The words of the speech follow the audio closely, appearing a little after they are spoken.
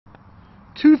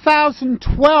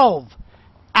2012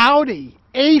 Audi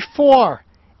A4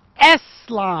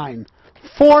 S-Line,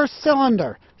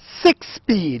 4-cylinder,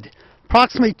 6-speed,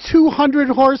 approximately 200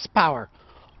 horsepower,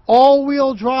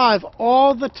 all-wheel drive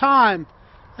all the time,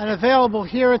 and available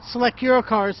here at Select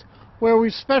Eurocars, where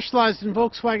we've specialized in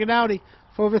Volkswagen Audi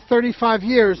for over 35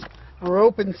 years, and we're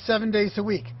open 7 days a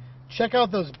week. Check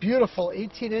out those beautiful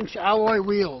 18-inch alloy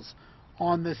wheels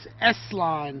on this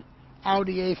S-Line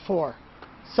Audi A4.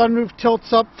 Sunroof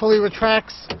tilts up, fully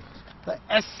retracts. The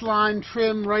S-Line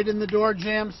trim right in the door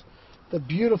jambs. The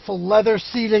beautiful leather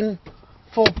seating,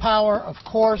 full power, of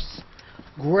course.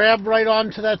 Grab right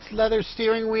onto that leather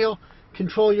steering wheel.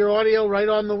 Control your audio right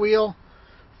on the wheel.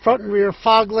 Front and rear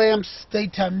fog lamps,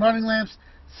 daytime running lamps,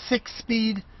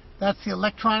 6-speed. That's the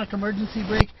electronic emergency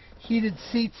brake. Heated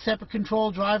seats, separate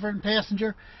control, driver and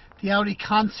passenger. The Audi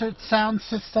Concert sound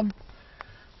system.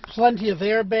 Plenty of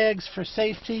airbags for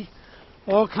safety.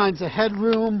 All kinds of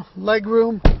headroom,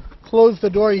 legroom. Close the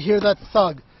door, you hear that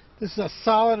thug. This is a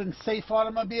solid and safe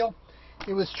automobile.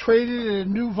 It was traded at a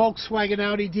new Volkswagen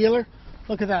Audi dealer.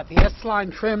 Look at that, the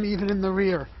S-Line trim even in the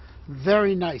rear.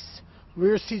 Very nice.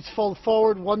 Rear seats fold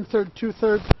forward, 1/3,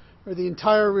 2/3, or the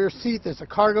entire rear seat. There's a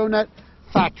cargo net,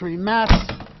 factory mats,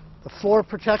 the floor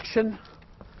protection.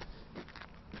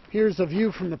 Here's a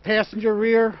view from the passenger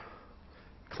rear.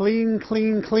 Clean,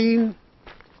 clean, clean.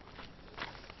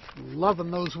 Loving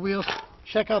those wheels.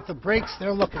 Check out the brakes.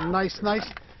 They're looking nice, nice.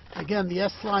 Again, the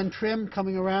S-Line trim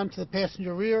coming around to the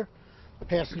passenger rear. The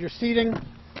passenger seating.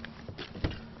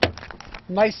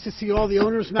 Nice to see all the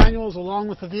owner's manuals along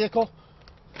with the vehicle.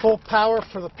 Full power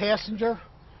for the passenger.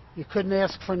 You couldn't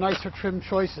ask for nicer trim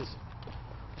choices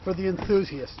for the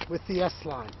enthusiast with the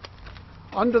S-Line.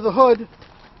 Under the hood,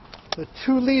 the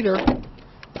 2-liter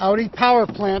Audi power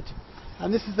plant,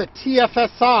 and this is the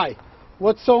TFSI.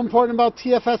 What's so important about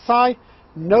TFSI?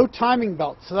 No timing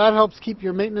belt, so that helps keep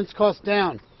your maintenance costs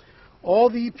down. All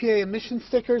the EPA emission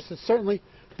stickers. There's certainly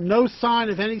no sign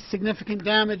of any significant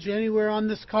damage anywhere on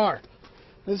this car.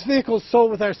 This vehicle is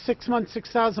sold with our 6-month,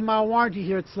 6,000-mile warranty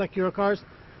here at Select Eurocars.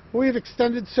 We have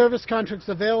extended service contracts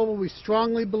available we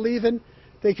strongly believe in.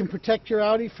 They can protect your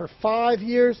Audi for 5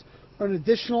 years or an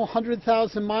additional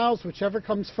 100,000 miles, whichever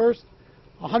comes first.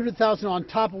 100,000 on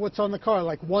top of what's on the car,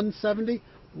 like 170.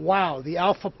 Wow, the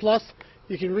Alpha Plus.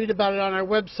 You can read about it on our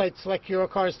website,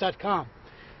 selecteurocars.com.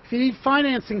 If you need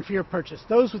financing for your purchase,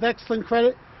 those with excellent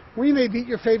credit, we may beat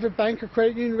your favorite bank or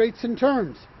credit union rates and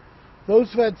terms.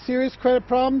 Those who had serious credit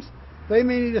problems, they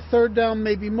may need a third down,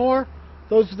 maybe more.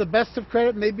 Those with the best of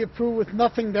credit may be approved with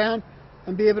nothing down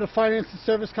and be able to finance the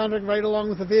service contract right along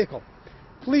with the vehicle.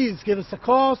 Please give us a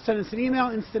call, send us an email,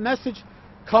 instant message.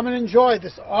 Come and enjoy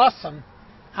this awesome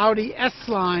Audi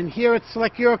S-Line here at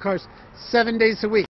Select Eurocars 7 days a week.